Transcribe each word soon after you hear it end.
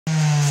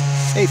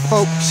Hey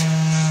folks,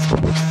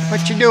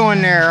 what you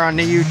doing there on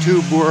the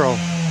YouTube world?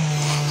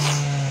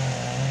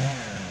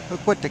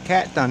 Look what the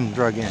cat done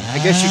drug in. I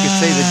guess you could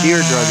say the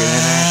deer drug it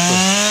in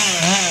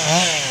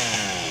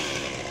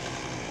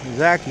actually.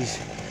 Zacky's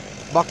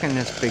bucking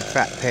this big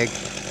fat pig.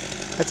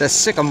 That's a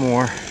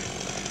sycamore.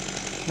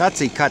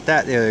 Nutsy cut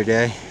that the other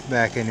day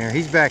back in there.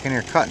 He's back in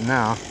there cutting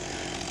now.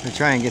 I'm gonna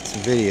try and get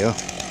some video.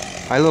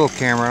 My little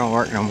camera don't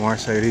work no more,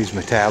 so I use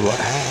my tablet.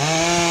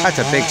 That's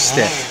a big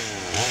stick.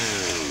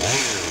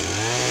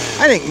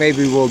 I think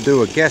maybe we'll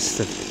do a guess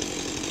the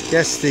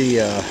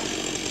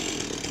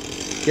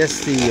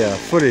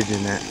footage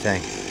in that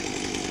thing.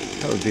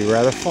 That would be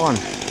rather fun.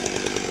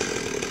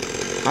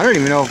 I don't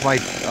even know if I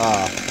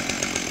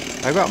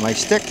got my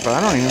stick, but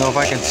I don't even know if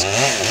I can. It's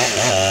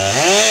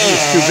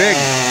too big.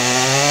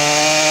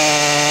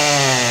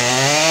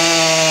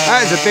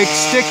 That is a big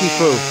sticky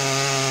poo.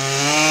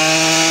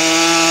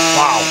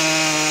 Wow.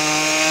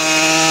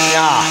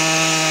 Yeah.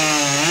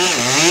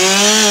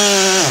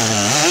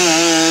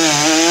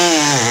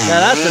 Yeah,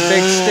 that's a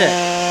big stick.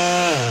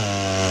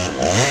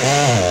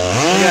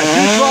 We got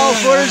two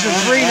 12-footers and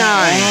three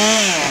 9s.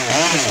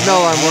 This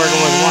mill I'm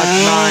working with wants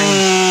 9.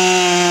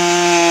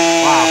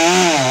 Wow.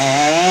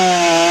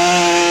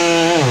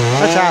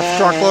 That's half a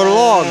truckload of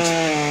logs.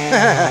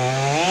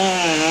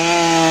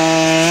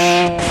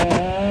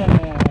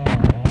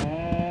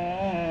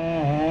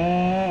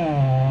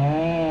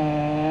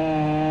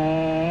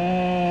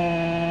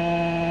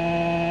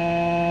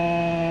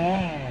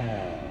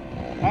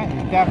 That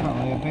is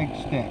definitely a big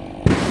stick.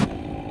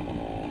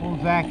 Old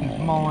Zacky's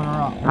mowing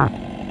her up.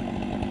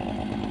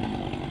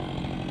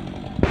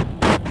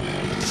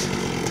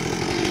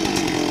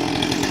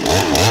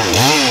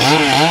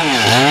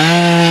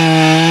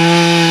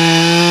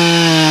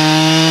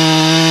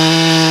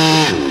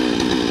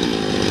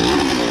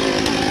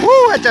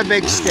 Woo, that's a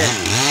big stick.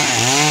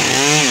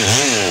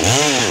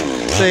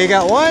 So you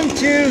got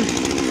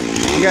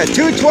you got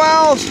two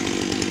 12s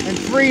and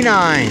three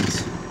 9s.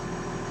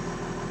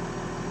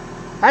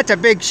 That's a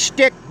big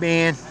stick,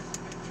 man.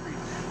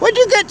 What'd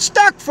you get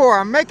stuck for?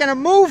 I'm making a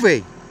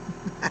movie.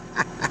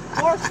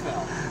 Horse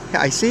fell.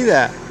 I see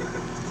that.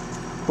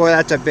 Boy,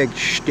 that's a big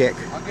stick.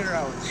 I'll get her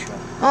out with the shovel.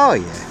 Oh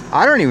yeah.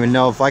 I don't even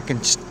know if I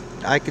can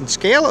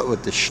scale it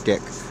with the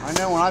stick. I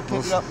know when I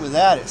pick it up with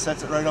that, it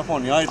sets it right up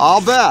on the item.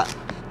 I'll bet.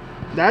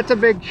 That's a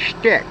big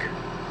stick.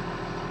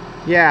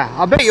 Yeah,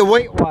 I'll bet you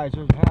weight-wise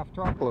there's a half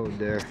truckload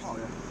there. Oh,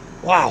 yeah.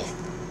 Wow.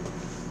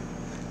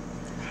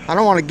 I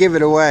don't want to give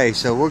it away,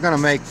 so we're gonna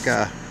make.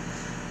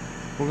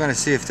 We're gonna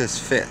see if this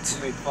fits.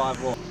 We made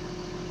 5 logs.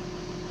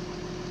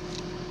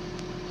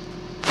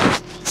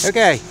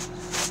 Okay.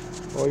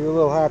 Well, you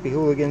little happy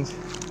hooligans.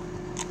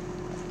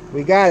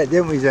 We got it,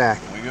 didn't we, Zach?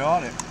 We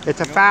got it.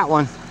 It's a fat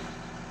one.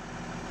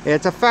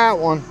 It's a fat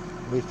one.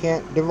 We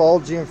can't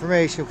divulge the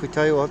information. If we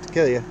tell you, we'll have to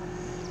kill you.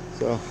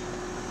 So,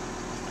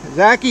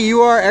 Zachy,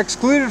 you are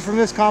excluded from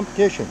this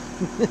competition.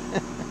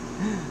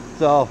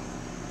 So,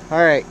 all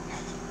right.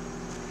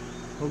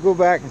 We'll go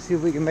back and see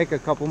if we can make a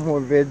couple more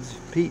vids.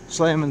 Pete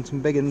slamming some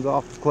big ones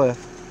off the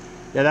cliff.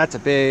 Yeah, that's a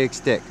big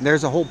stick.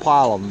 There's a whole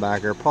pile of them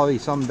back there. Probably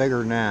some bigger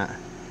than that.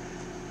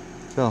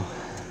 So,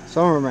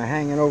 some of them are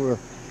hanging over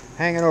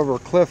a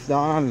cliff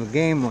down on the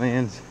game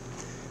lands.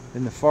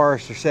 And the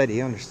forester said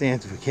he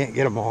understands if we can't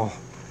get them all.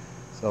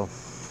 So,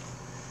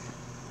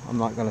 I'm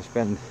not going to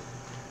spend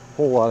a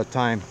whole lot of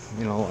time,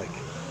 you know, like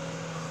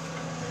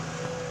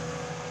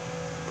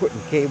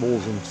putting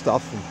cables and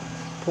stuff and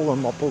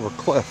pulling them up over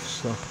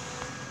cliffs. So.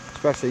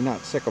 Especially not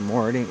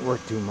sycamore, it ain't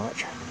worth too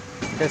much.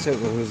 I guess if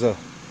it was a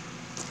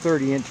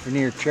 30-inch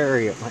veneer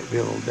cherry, it might be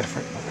a little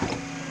different. But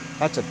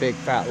that's a big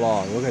fat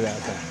log. Look at that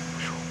thing.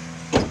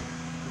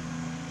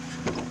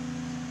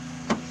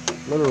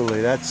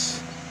 Literally,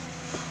 that's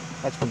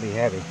gonna be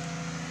heavy.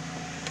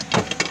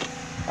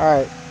 All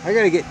right, I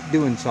gotta get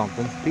doing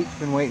something. Pete's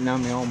been waiting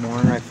on me all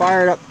morning. I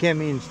fired up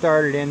Kimmy and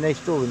started in. They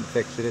still didn't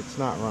fix it. It's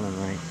not running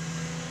right.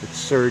 It's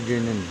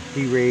surging and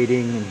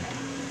derating and.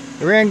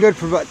 It ran good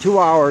for about 2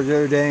 hours the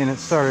other day and it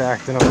started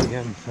acting up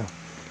again, so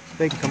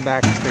they can come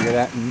back and figure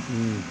that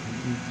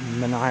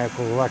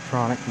maniacal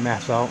electronic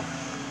mess out.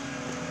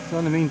 So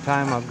in the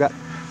meantime, I've got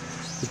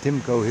the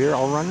Timco here.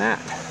 I'll run that.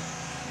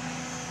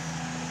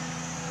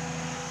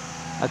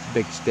 That's a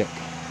big stick.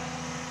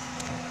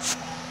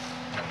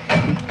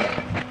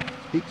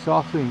 Speak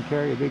softly and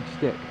carry a big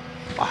stick.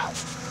 Wow.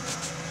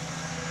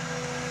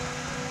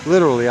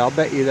 Literally, I'll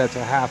bet you that's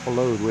a half a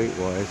load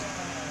weight-wise.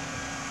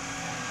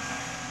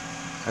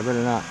 I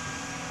better not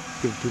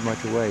give too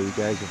much away. You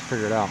guys will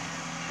figure it out.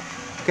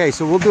 Okay,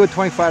 so we'll do a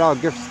 $25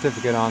 gift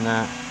certificate on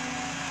that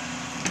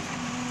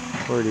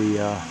for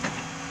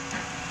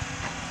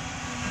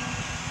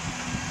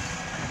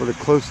the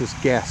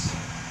closest guess.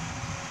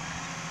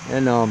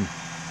 And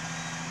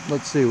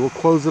let's see. We'll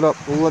close it up.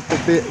 We'll let the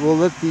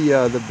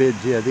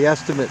bids, yeah, the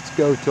estimates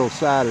go till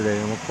Saturday,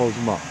 and we'll close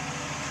them up.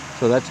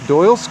 So that's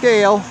Doyle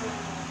scale,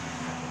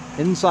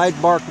 inside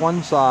bark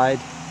one side.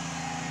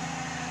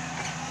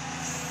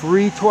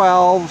 3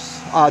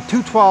 12s,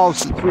 2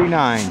 12s and 3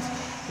 9s.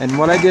 And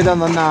what I did on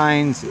the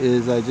 9s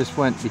is I just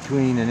went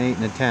between an 8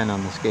 and a 10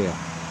 on the scale.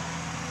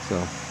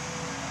 So,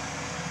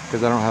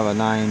 because I don't have a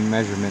 9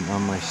 measurement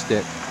on my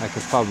stick,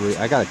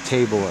 I got a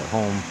table at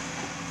home,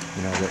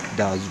 you know, that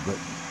does, but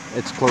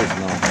it's close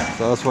enough.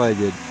 So that's what I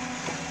did.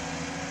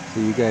 So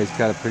you guys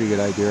got a pretty good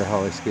idea of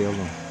how I scaled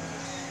them.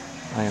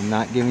 I am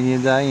not giving you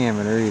the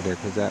diameter either,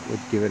 because that would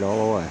give it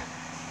all away.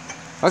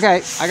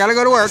 Okay, I gotta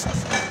go to work.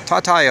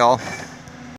 Ta-ta, y'all.